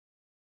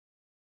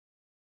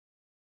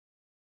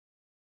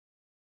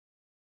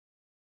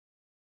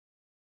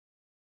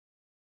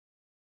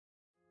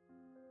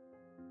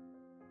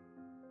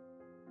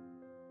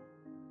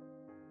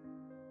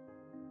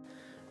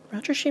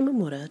Roger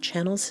Shimomura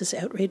channels his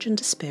outrage and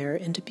despair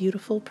into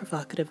beautiful,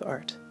 provocative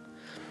art.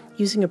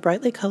 Using a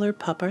brightly colored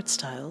pop art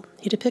style,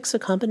 he depicts a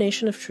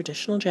combination of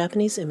traditional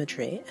Japanese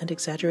imagery and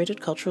exaggerated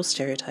cultural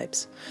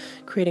stereotypes,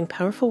 creating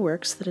powerful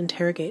works that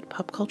interrogate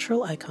pop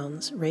cultural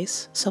icons,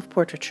 race,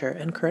 self-portraiture,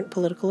 and current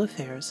political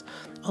affairs,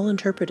 all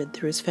interpreted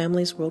through his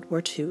family's World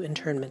War II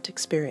internment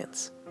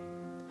experience.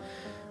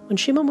 When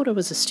Shimomura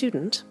was a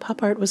student,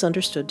 pop art was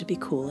understood to be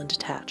cool and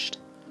detached.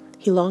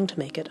 He longed to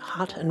make it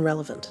hot and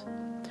relevant.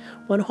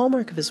 One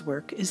hallmark of his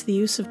work is the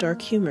use of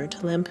dark humor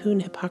to lampoon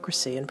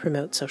hypocrisy and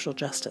promote social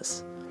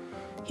justice.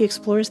 He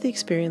explores the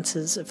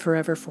experiences of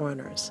forever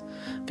foreigners,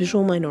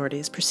 visual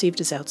minorities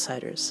perceived as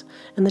outsiders,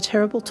 and the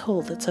terrible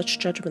toll that such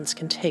judgments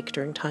can take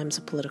during times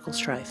of political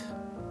strife.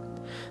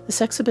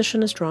 This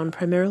exhibition is drawn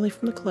primarily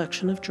from the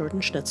collection of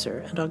Jordan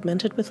Schnitzer and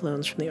augmented with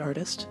loans from the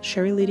artist,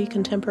 Sherry Leedy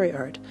Contemporary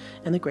Art,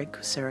 and the Greg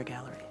Kucera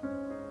Gallery.